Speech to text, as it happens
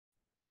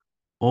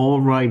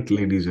All right,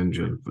 ladies and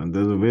gentlemen,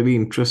 there's a very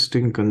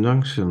interesting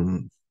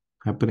conjunction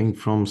happening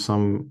from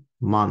some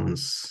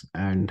months,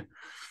 and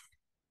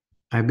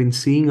I've been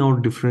seeing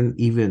out different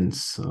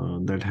events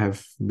that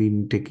have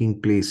been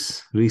taking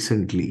place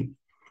recently,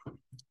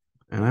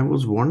 and I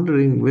was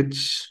wondering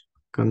which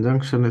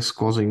conjunction is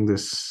causing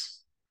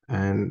this.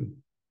 And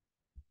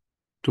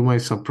to my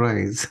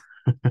surprise,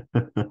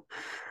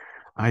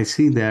 I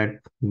see that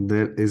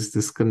there is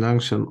this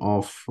conjunction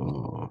of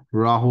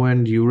Rahu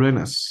and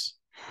Uranus.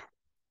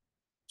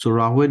 So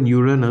Rahu and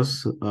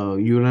Uranus,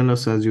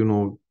 as you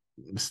know,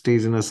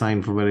 stays in a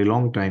sign for a very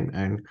long time.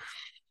 And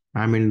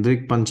I'm in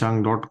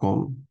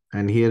drikpanchang.com,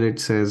 and here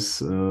it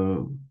says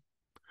October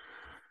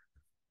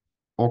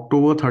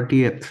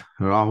 30th,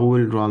 Rahu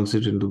will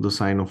transit into the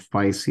sign of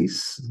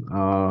Pisces.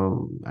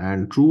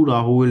 And true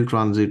Rahu will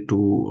transit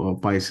to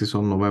Pisces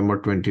on November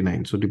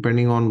 29th. So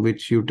depending on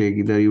which you take,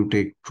 either you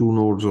take true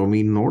nodes or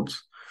mean nodes,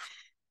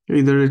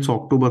 either it's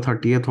October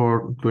 30th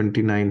or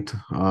 29th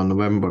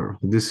November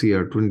this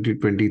year,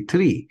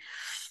 2023.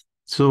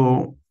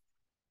 So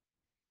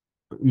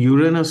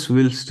Uranus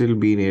will still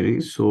be in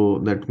Aries, so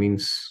that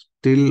means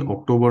till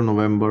October,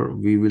 November,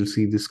 we will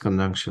see this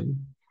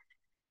conjunction.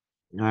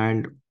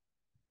 And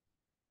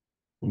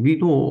we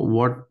know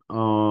what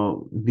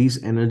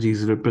these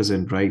energies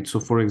represent, right? So,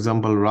 for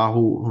example,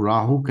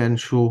 Rahu can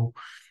show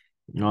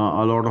a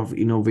lot of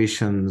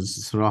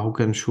innovations. Rahu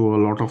can show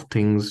a lot of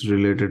things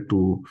related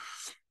to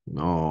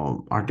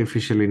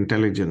artificial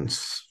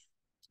intelligence.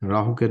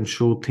 Rahu can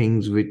show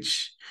things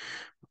which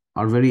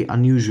are very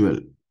unusual.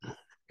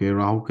 Okay,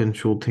 Rahu can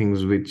show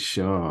things which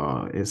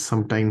is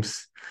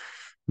sometimes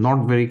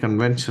not very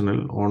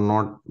conventional or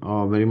not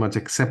very much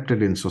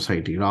accepted in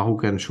society. Rahu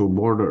can show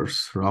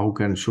borders. Rahu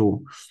can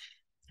show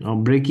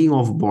breaking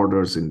of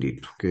borders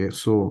indeed. Okay,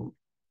 so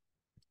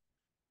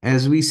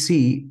as we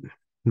see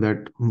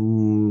that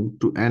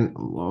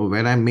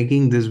when I'm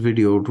making this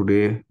video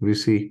today, we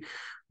see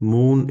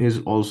Moon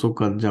is also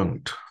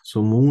conjunct.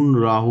 So Moon,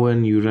 Rahu,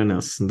 and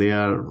Uranus, they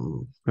are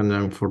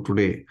conjunct for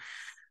today.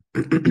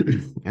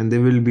 And they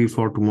will be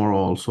for tomorrow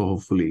also,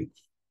 hopefully.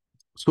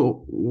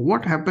 So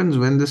what happens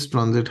when this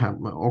transit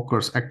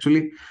occurs?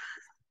 Actually,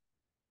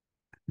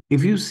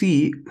 if you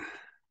see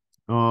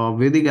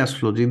Vedic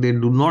astrology, they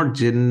do not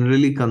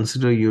generally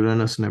consider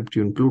Uranus,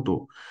 Neptune,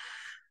 Pluto.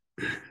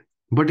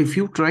 But if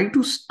you try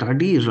to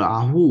study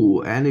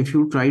Rahu, and if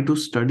you try to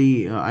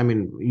study,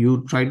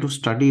 you try to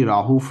study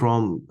Rahu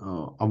from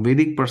a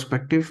Vedic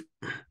perspective,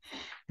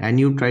 and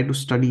you try to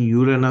study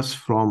Uranus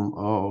from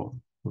a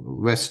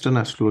Western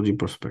astrology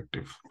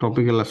perspective,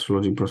 tropical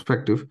astrology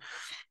perspective,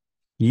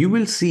 you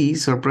will see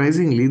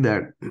surprisingly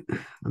that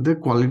the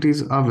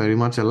qualities are very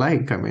much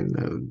alike. I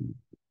mean,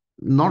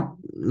 not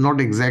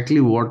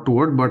exactly word to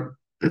word, but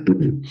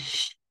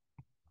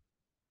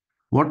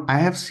what I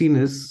have seen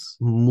is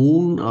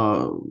Moon,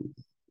 or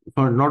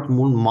not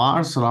Moon,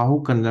 Mars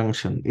Rahu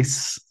conjunction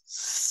is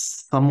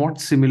somewhat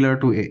similar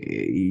to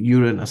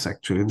Uranus.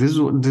 Actually, this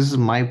is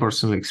my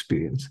personal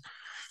experience.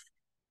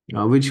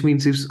 Which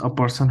means if a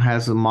person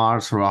has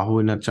Mars Rahu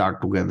in a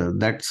chart together,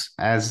 that's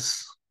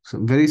as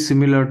very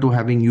similar to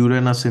having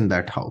Uranus in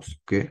that house.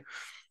 Okay.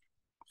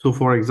 So,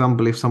 for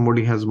example, if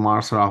somebody has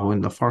Mars Rahu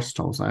in the first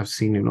house, I've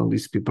seen,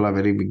 these people are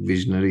very big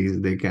visionaries.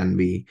 They can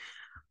be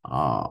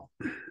uh,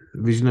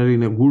 visionary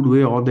in a good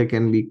way, or they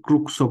can be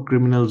crooks or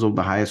criminals of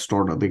the highest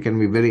order. They can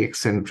be very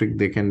eccentric.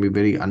 They can be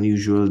very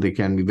unusual. They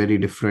can be very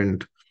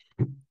different.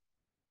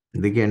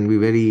 They can be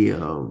very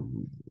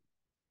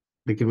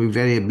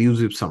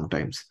abusive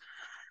sometimes.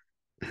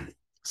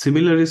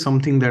 Similarly,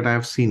 something that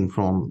I've seen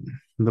from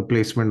the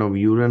placement of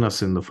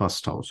Uranus in the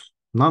first house.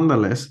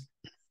 Nonetheless,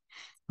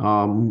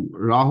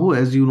 Rahu,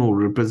 as you know,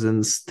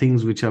 represents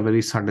things which are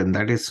very sudden.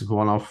 That is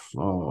one of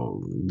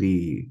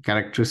the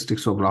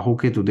characteristics of Rahu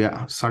Ketu. They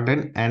are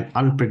sudden and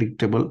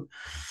unpredictable.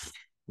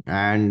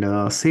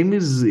 And same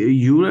is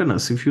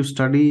Uranus. If you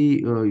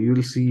study,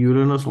 you'll see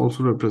Uranus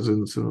also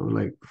represents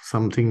like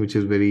something which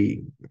is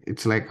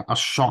it's like a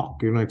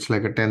shock. It's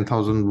like a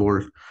 10,000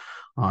 volt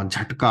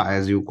jhatka,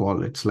 as you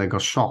call it. It's like a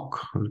shock.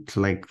 It's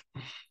like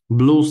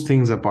blows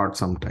things apart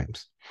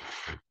sometimes.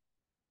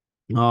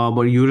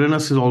 But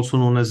Uranus is also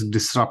known as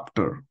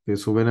disruptor. Okay,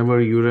 so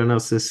whenever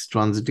Uranus is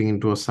transiting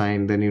into a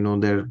sign, then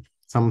there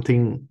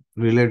something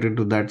related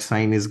to that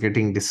sign is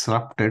getting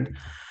disrupted,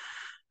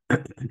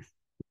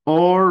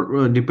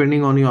 or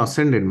depending on your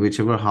ascendant,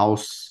 whichever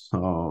house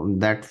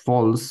that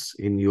falls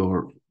in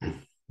your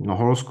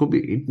horoscope,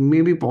 it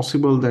may be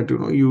possible that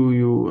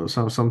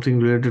something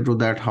related to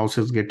that house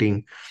is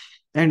getting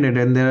ended,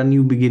 and there are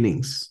new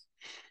beginnings.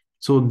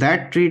 So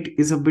that trait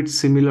is a bit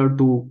similar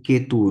to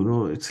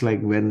Ketu. It's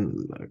like when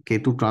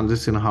Ketu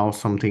transits in a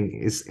house, something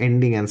is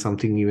ending and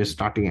something new is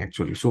starting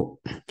actually. So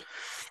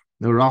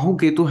the Rahu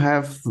Ketu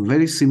have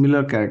very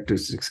similar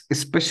characteristics,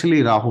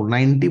 especially Rahu.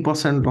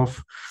 90%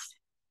 of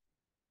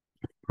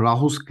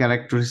Rahu's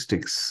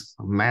characteristics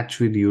match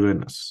with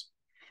Uranus.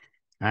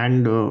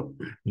 And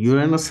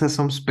Uranus has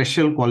some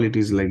special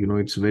qualities, like,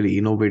 it's very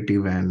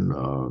innovative, and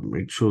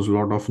it shows a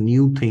lot of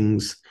new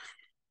things.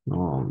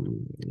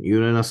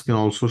 Uranus can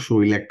also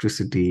show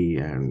electricity,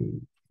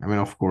 and I mean,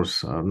 of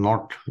course,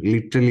 not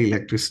literally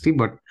electricity,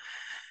 but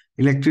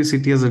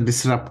electricity as a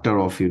disruptor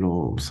of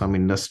some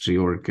industry,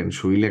 or it can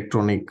show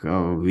electronic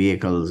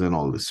vehicles and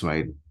all this,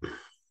 right?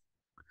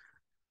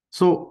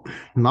 So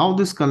now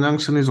this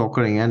conjunction is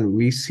occurring, and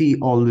we see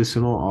all this,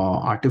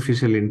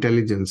 artificial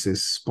intelligence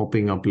is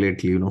popping up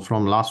lately.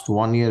 From last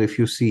 1 year, if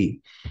you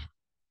see,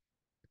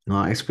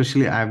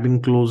 especially I've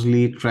been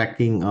closely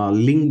tracking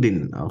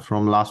LinkedIn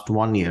from last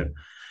 1 year,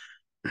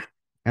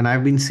 and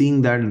I've been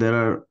seeing that there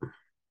are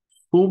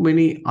so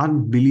many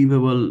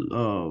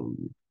unbelievable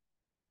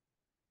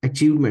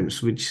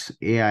achievements which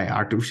AI,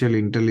 artificial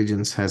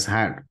intelligence, has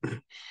had,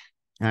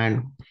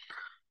 and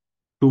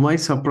to my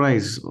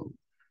surprise,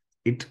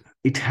 it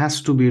it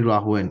has to be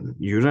Rahu and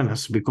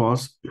Uranus,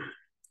 because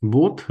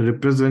both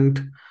represent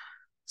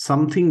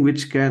something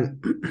which can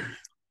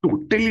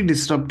totally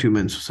disrupt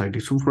human society.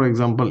 So, for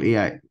example,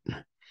 AI.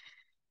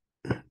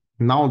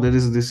 Now there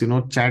is this,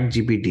 Chat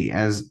GPT,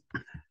 as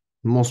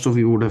most of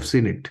you would have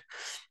seen it.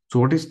 So,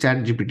 what is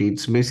Chat GPT?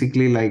 It's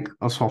basically like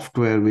a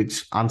software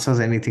which answers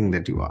anything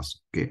that you ask.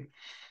 Okay.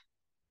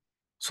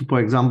 So,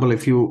 for example,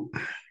 if you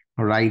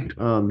write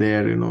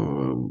there,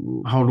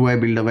 how do I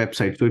build a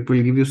website? So, it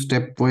will give you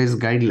stepwise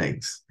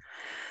guidelines.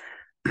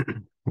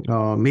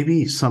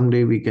 Maybe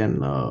someday we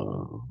can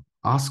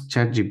ask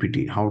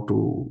ChatGPT how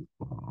to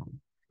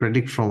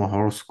predict from a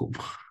horoscope.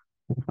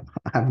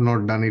 I have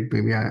not done it.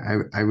 Maybe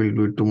I will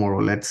do it tomorrow.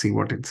 Let's see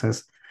what it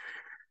says.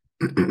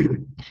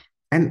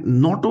 And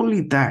not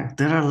only that,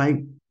 there are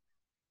like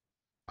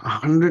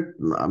 100,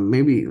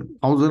 maybe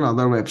 1,000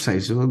 other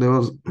websites.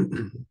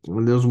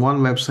 There was one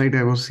website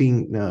I was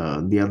seeing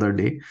the other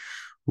day.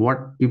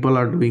 What people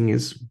are doing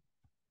is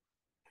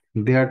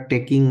they're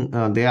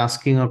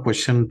asking a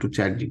question to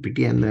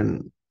ChatGPT, and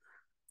then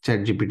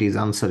ChatGPT is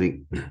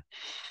answering.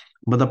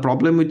 But the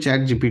problem with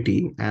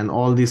ChatGPT and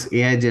all this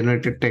AI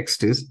generated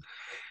text is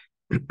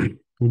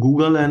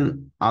Google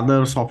and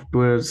other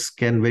softwares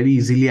can very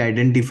easily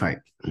identify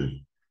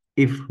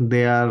if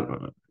they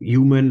are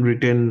human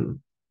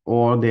written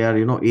or they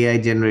are AI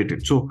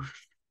generated. So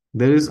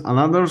there is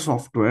another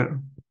software.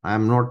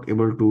 I'm not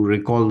able to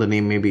recall the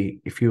name.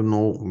 Maybe if you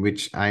know,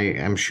 which I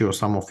am sure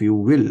some of you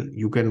will,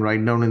 you can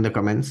write down in the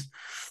comments.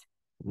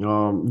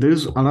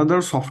 There's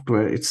another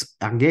software. It's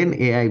again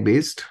AI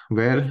based,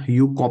 where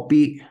you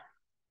copy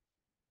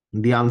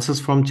the answers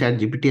from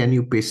ChatGPT and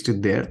you paste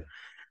it there,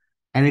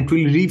 and it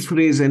will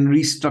rephrase and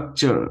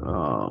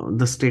restructure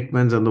the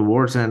statements and the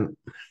words. And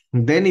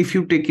then if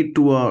you take it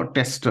to a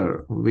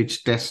tester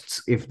which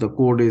tests if the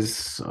code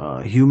is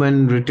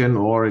human written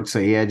or it's a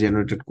AI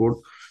generated code,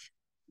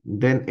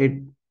 then it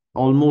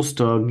almost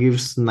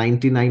gives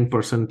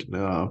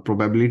 99%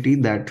 probability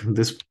that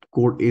this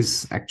code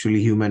is actually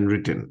human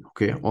written.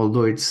 Okay,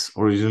 although it's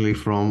originally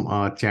from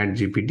chat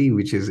gpt,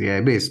 which is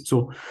AI based.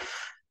 So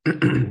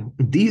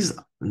these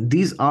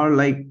these are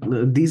like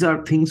these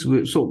are things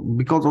so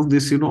because of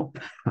this,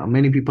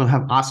 many people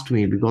have asked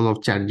me, because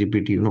of chat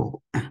gpt,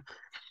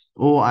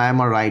 oh, I am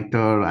a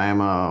writer, I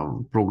am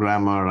a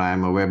programmer, I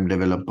am a web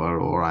developer,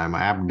 or I am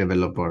an app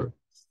developer,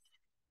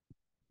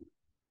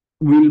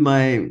 will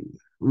my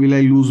will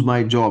I lose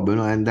my job?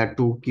 And that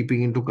too,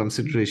 keeping into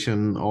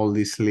consideration all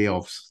these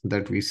layoffs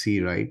that we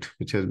see, right,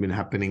 which has been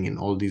happening in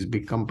all these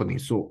big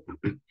companies. So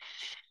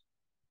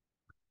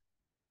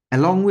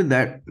along with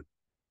that,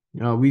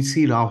 we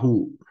see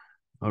Rahu.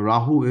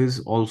 Rahu is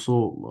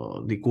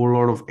also the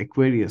co-lord of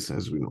Aquarius,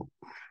 as we know.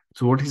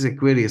 So what is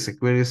Aquarius?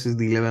 Aquarius is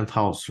the 11th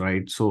house,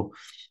 right? So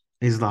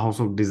is the house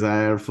of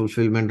desire,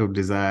 fulfillment of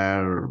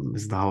desire,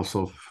 is the house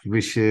of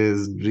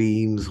wishes,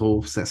 dreams,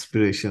 hopes,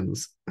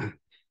 aspirations.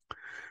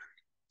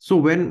 So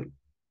when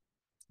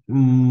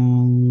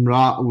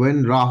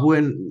Rahu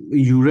and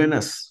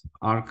Uranus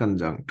are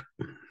conjunct,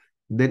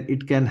 then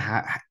it can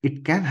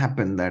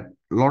happen that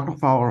a lot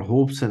of our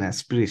hopes and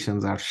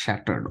aspirations are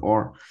shattered,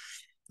 or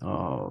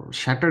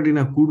shattered in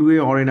a good way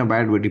or in a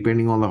bad way,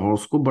 depending on the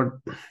horoscope. But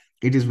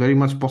it is very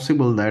much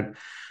possible that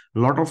a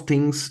lot of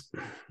things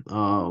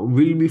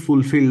will be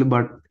fulfilled,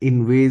 but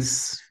in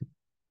ways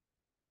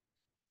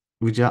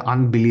which are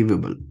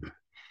unbelievable.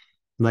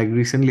 Like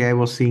recently, I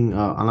was seeing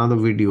another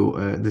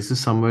video. This is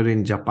somewhere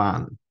in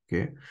Japan.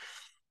 Okay,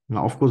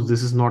 now of course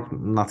this is not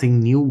nothing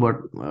new, but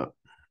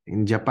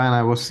in Japan,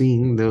 I was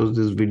seeing there was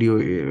this video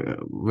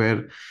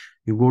where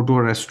you go to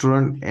a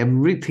restaurant,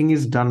 everything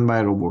is done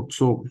by robot.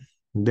 So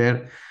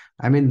there,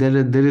 I mean,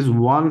 there is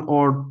one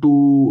or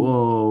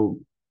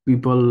two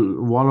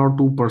people, one or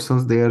two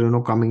persons there,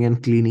 coming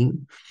and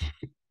cleaning.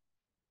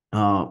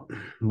 Uh,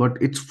 but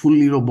it's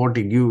fully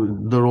robotic.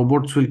 The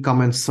robots will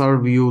come and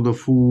serve you the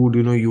food.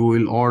 You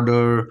will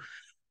order,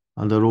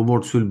 and the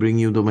robots will bring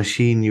you the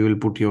machine. You will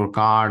put your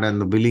card and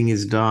the billing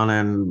is done.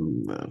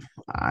 And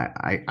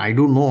I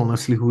don't know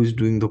honestly who is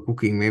doing the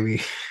cooking.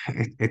 Maybe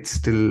it's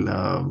still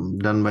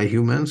done by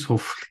humans,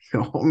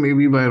 hopefully, or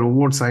maybe by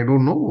robots. I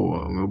don't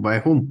know by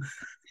whom.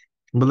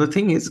 But the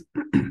thing is,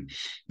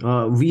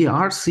 we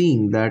are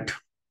seeing that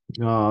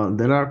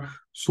there are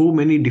so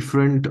many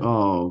different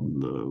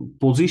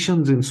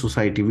positions in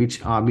society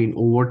which are being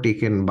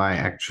overtaken by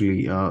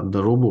actually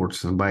the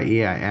robots, by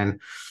AI. And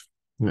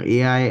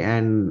AI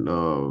and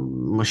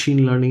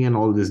machine learning and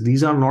all this,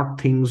 these are not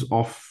things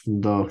of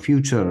the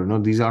future.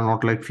 These are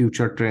not like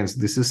future trends.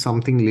 This is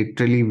something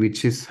literally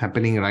which is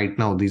happening right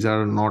now. These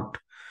are not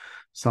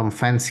some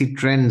fancy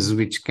trends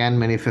which can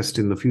manifest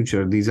in the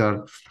future. These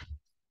are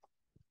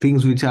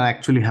things which are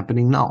actually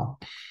happening now.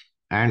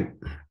 And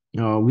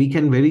we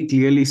can very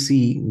clearly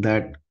see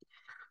that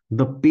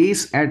the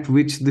pace at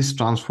which this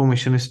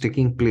transformation is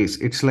taking place,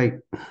 it's like,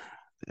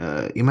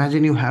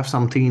 imagine you have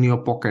something in your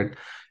pocket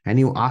and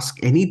you ask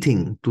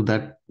anything to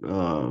that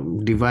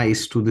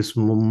device, to this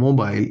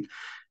mobile,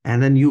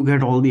 and then you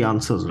get all the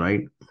answers,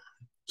 right?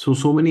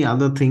 So many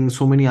other things,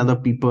 so many other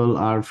people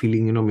are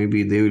feeling,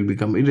 maybe they will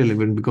become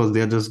irrelevant because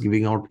they are just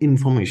giving out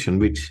information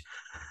which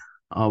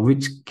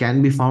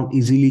can be found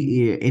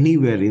easily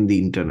anywhere in the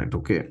internet.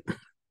 Okay,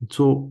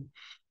 so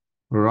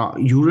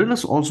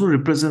Uranus also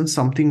represents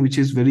something which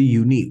is very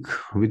unique,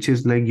 which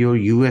is like your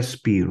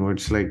USP.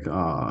 It's like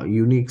a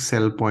unique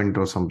sell point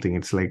or something.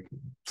 It's like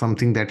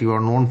something that you are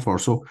known for.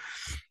 So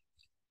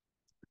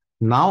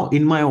now,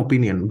 in my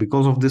opinion,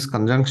 because of this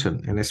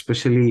conjunction, and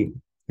especially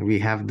we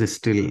have this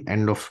till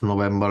end of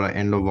November,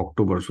 end of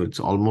October, so it's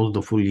almost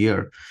the full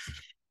year,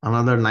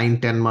 another 9,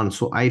 10 months.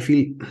 So I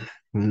feel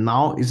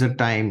now is a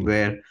time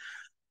where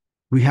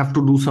we have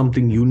to do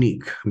something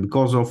unique,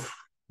 because of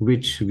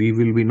which we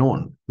will be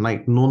known,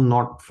 like known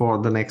not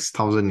for the next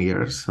 1,000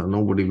 years.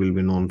 Nobody will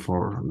be known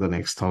for the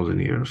next 1,000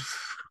 years.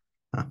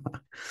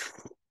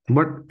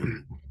 But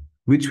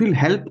which will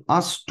help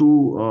us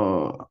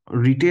to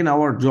retain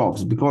our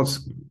jobs,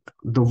 because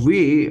the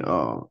way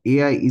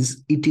AI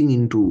is eating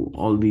into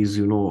all these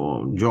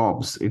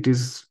jobs,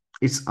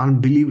 it's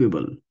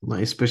unbelievable,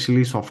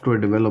 especially software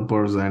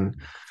developers. And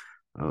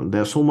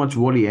there's so much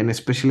worry, and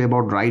especially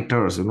about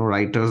writers.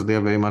 Writers, they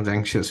are very much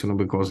anxious,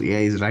 because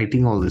AI is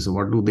writing all this.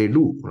 What do they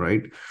do,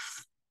 right?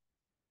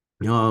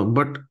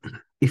 But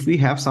if we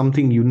have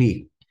something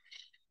unique,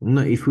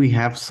 if we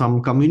have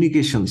some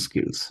communication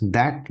skills,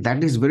 that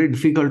is very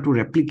difficult to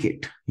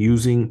replicate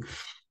using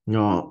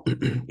uh,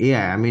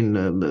 AI. I mean,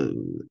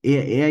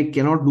 AI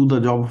cannot do the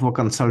job of a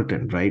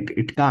consultant, right?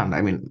 It can't.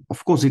 I mean,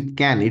 of course it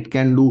can. It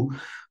can do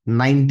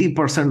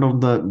 90%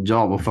 of the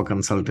job of a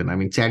consultant. I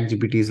mean,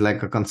 ChatGPT is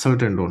like a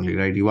consultant only,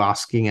 right? You are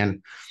asking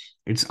and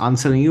it's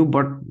answering you,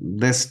 but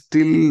there's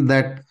still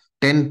that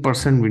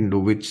 10% window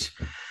which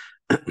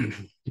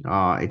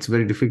it's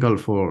very difficult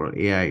for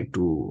AI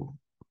to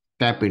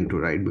tap into,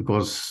 right?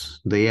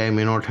 Because the AI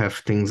may not have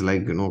things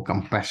like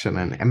compassion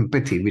and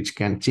empathy, which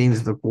can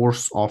change the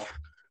course of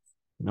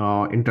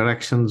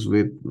interactions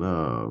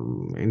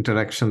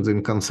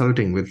in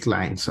consulting with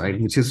clients,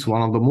 right? Which is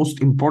one of the most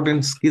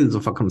important skills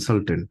of a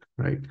consultant,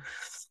 right?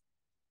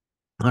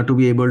 To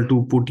be able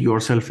to put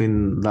yourself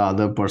in the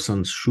other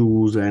person's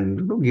shoes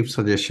and give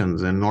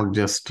suggestions and not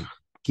just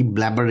keep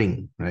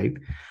blabbering, right?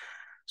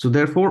 So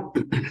therefore,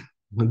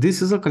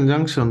 this is a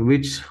conjunction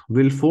which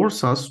will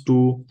force us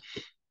to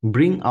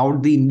bring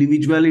out the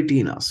individuality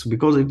in us,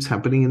 because it's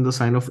happening in the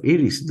sign of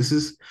Aries. This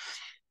is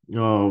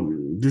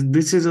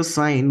a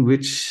sign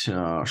which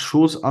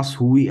shows us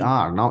who we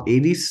are. Now,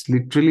 Aries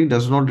literally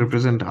does not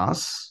represent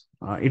us.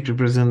 It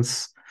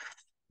represents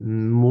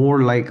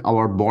more like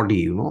our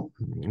body.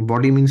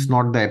 Body means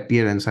not the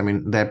appearance. I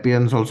mean, the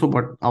appearance also,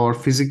 but our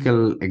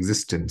physical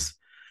existence.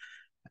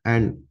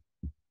 And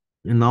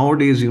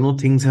nowadays,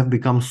 things have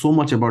become so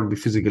much about the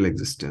physical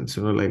existence.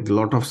 Like a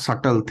lot of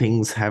subtle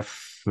things have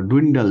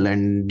dwindled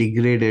and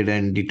degraded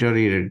and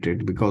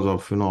deteriorated because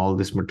of all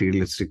this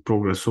materialistic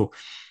progress. So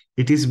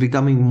it is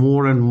becoming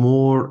more and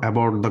more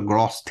about the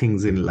gross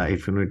things in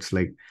life. It's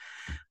like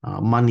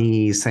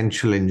money,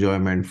 sensual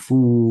enjoyment,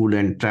 food,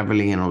 and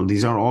traveling, and all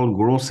these are all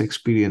gross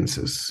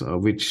experiences,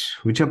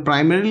 which are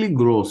primarily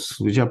gross,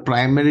 which are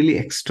primarily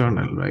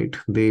external, right?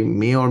 They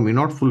may or may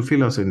not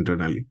fulfill us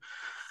internally.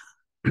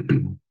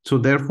 So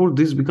therefore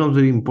this becomes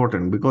very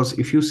important, because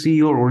if you see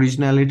your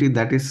originality,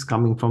 that is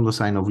coming from the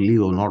sign of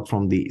Leo, not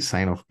from the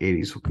sign of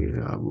Aries. Okay,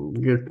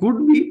 it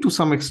could be to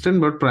some extent,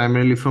 but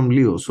primarily from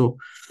Leo. So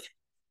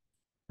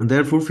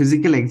therefore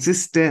physical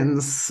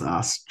existence,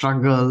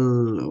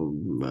 struggle,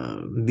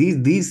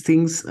 these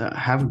things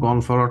have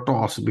gone for a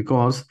toss,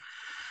 because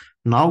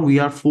now we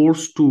are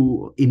forced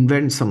to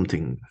invent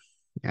something.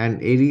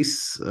 And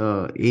Aries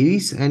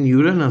and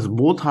Uranus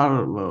both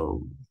are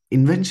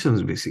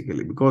inventions,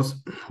 basically. Because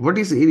what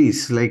is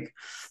Aries like?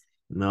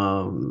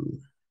 um,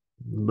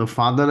 the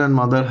father and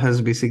mother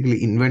has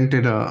basically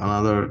invented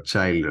another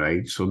child,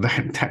 right? So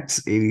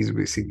that's Aries,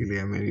 basically.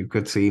 I mean, you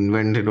could say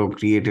invented or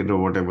created or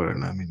whatever.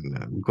 And I mean,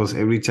 because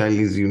every child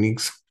is unique,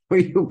 so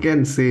you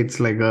can say it's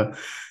like a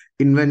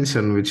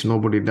invention which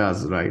nobody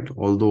does, right?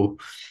 Although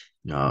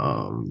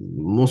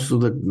most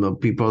of the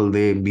people,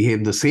 they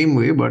behave the same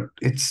way, but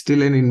it's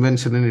still an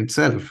invention in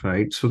itself,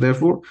 right? So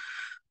therefore,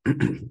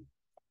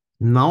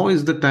 now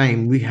is the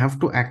time we have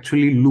to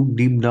actually look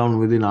deep down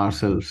within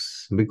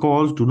ourselves,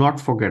 because do not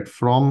forget,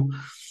 from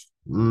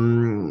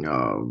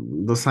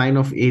the sign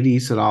of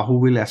Aries, Rahu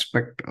will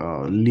aspect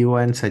Leo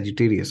and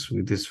Sagittarius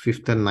with his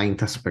fifth and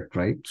ninth aspect,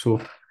 right?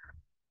 So,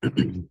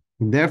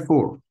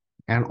 therefore,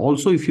 and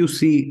also if you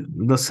see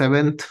the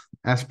seventh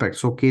aspect,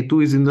 so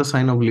Ketu is in the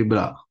sign of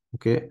Libra,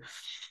 okay,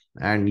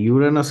 and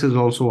Uranus is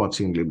also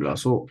watching Libra.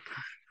 So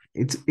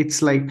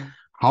it's like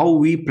how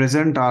we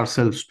present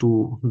ourselves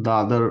to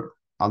the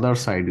other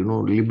side.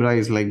 Libra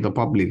is like the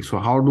public. So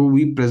how do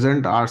we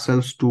present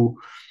ourselves to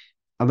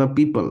other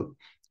people?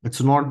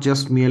 It's not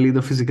just merely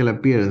the physical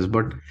appearance,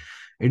 but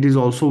it is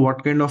also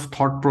what kind of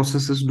thought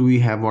processes do we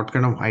have, what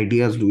kind of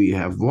ideas do we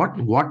have,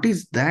 what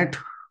is that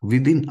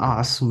within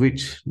us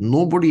which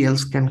nobody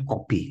else can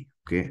copy.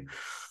 Okay.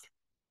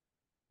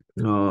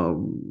 uh,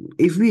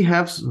 if we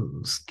have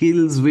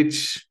skills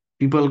which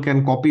people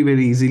can copy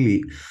very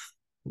easily,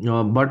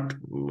 but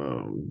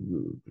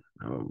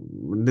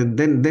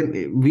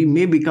then we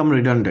may become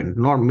redundant.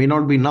 Not may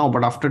not be now,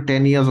 but after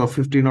 10 years or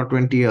 15 or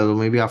 20 years, or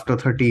maybe after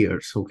 30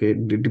 years. Okay,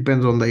 it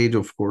depends on the age,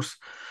 of course.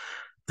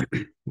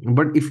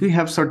 But if we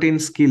have certain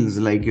skills,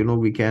 like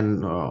we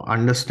can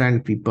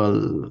understand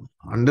people,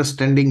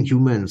 understanding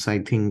humans, I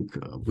think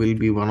will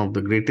be one of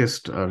the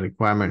greatest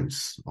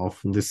requirements of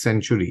this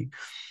century.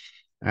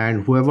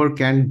 And whoever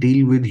can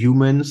deal with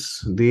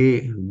humans,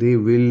 they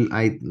will,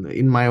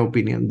 in my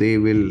opinion, they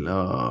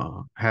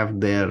will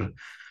have their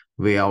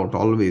way out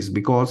always.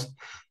 Because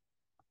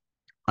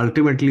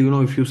ultimately,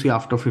 if you see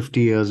after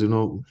 50 years,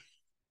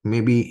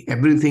 maybe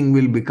everything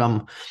will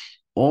become,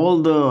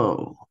 all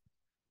the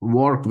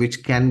work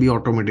which can be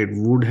automated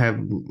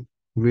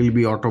will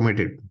be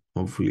automated,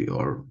 hopefully,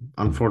 or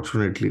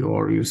unfortunately,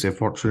 or you say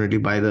fortunately,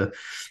 by the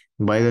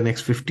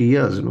next 50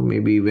 years.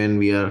 Maybe when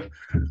we are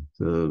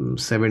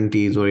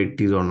 70s or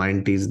 80s or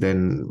 90s,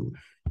 then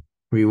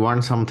we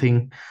want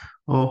something.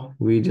 Oh,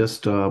 we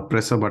just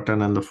press a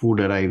button and the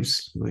food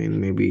arrives in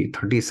maybe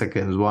 30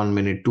 seconds, 1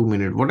 minute, 2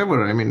 minute,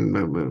 whatever. I mean,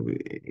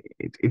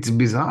 it's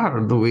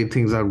bizarre the way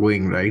things are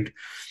going, right?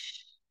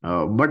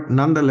 But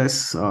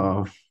nonetheless,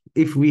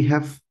 if we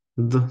have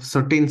the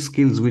certain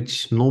skills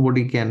which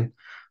nobody can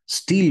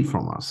steal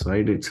from us,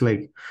 right? It's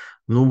like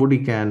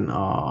nobody can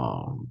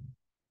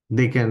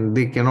they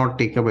cannot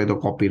take away the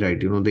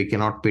copyright. They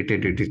cannot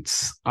patent it.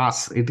 It's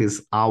us. It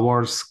is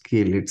our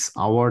skill. It's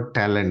our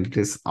talent. It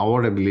is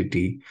our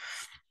ability,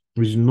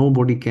 which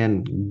nobody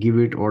can give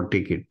it or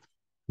take it.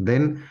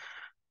 Then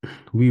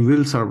we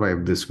will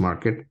survive this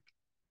market.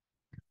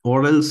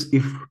 Or else,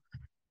 if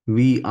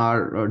we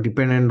are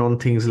dependent on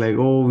things like,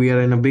 oh, we are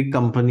in a big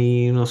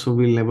company, so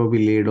we'll never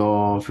be laid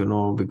off,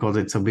 because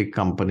it's a big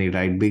company,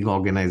 right? Big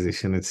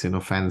organization. It's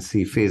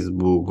fancy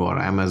Facebook or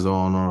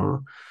Amazon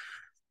or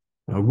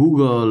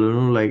Google,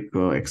 like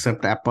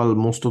except Apple,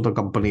 most of the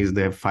companies,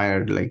 they have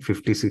fired like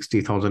 50,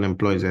 60,000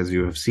 employees, as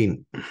you have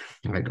seen,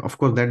 right? Of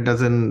course, I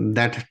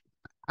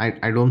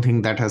don't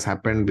think that has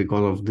happened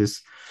because of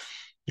this.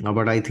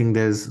 But I think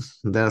there's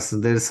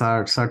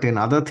are certain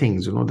other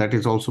things, that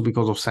is also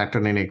because of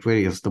Saturn in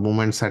Aquarius. The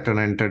moment Saturn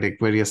entered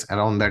Aquarius,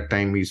 around that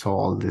time we saw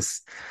all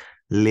this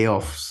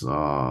layoffs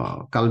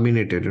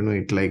culminated.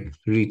 It like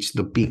reached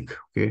the peak.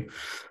 Okay,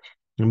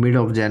 mid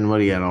of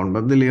January around,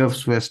 but the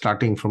layoffs were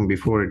starting from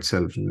before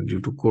itself,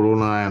 due to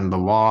Corona and the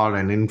war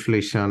and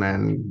inflation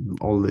and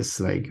all this,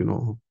 like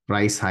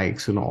price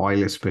hikes,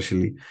 oil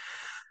especially.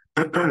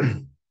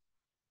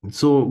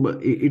 So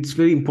but it's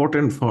very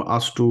important for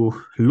us to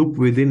look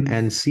within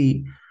and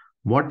see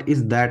what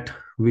is that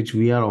which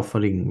we are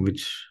offering,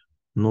 which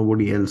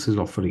nobody else is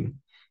offering.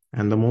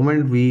 And the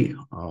moment we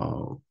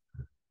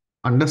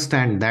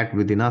understand that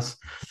within us,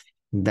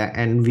 that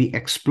and we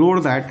explore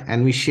that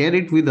and we share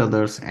it with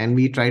others and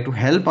we try to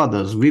help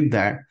others with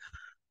that,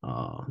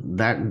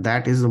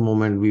 that is the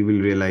moment we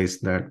will realize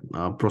that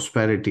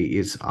prosperity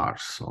is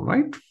ours. All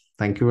right,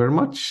 thank you very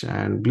much,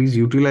 and please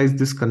utilize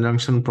this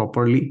conjunction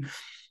properly.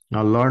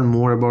 Now learn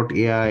more about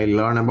AI,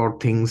 learn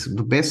about things.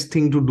 The best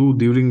thing to do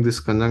during this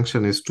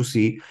conjunction is to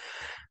see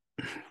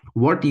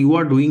what you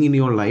are doing in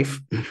your life.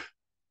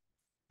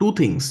 Two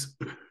things: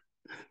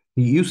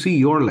 you see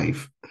your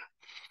life,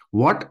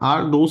 what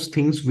are those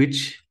things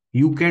which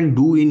you can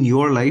do in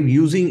your life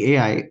using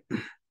AI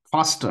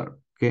faster,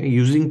 okay,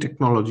 using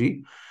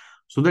technology,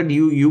 so that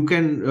you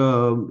can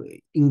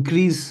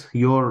increase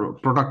your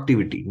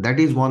productivity.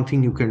 That is one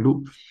thing you can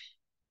do.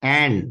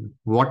 And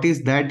what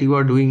is that you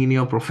are doing in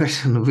your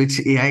profession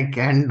which AI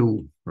can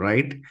do,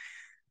 right?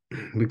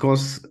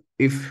 Because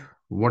if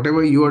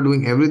whatever you are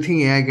doing,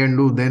 everything AI can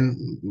do, then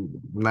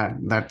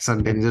that's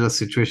a dangerous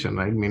situation,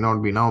 right? May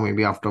not be now,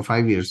 maybe after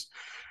 5 years.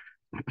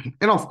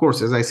 And of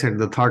course, as I said,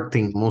 the third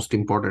thing, most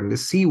important,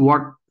 is see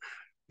what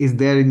is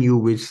there in you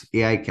which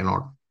AI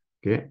cannot.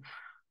 Okay.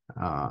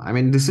 I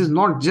mean, this is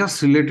not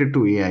just related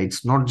to AI.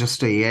 It's not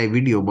just a AI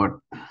video, but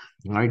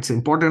it's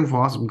important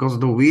for us because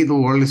the way the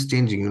world is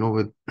changing,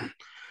 with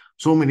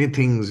so many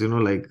things,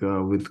 like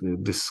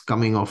with this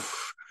coming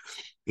of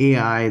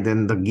AI,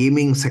 then the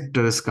gaming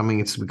sector is coming,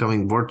 it's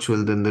becoming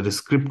virtual. Then there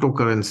is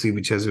cryptocurrency,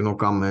 which has,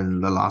 come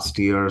in the last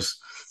years.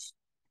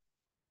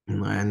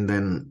 And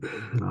then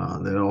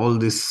there are all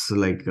this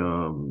like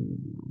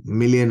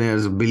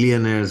millionaires,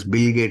 billionaires,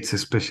 Bill Gates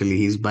especially,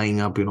 he's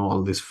buying up,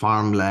 all these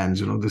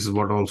farmlands. This is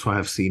what also I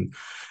have seen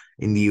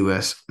in the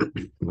US.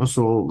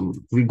 So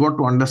we got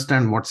to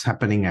understand what's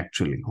happening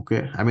actually.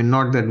 Okay. I mean,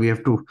 not that we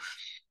have to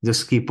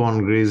just keep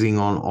on grazing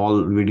on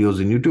all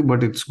videos in YouTube,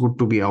 but it's good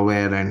to be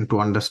aware and to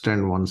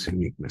understand one's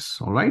uniqueness.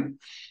 All right.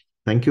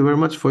 Thank you very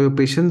much for your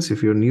patience.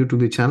 If you're new to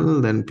the channel,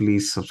 then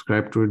please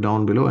subscribe to it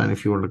down below. And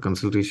if you want a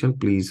consultation,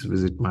 please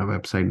visit my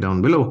website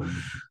down below.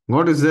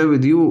 God is there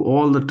with you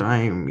all the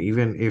time,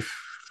 even if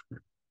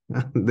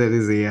there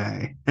is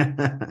AI.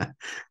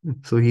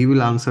 So he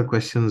will answer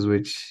questions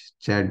which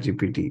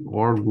ChatGPT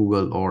or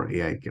Google or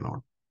AI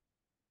cannot.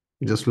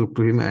 Just look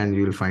to him and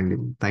you'll find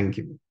him. Thank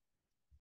you.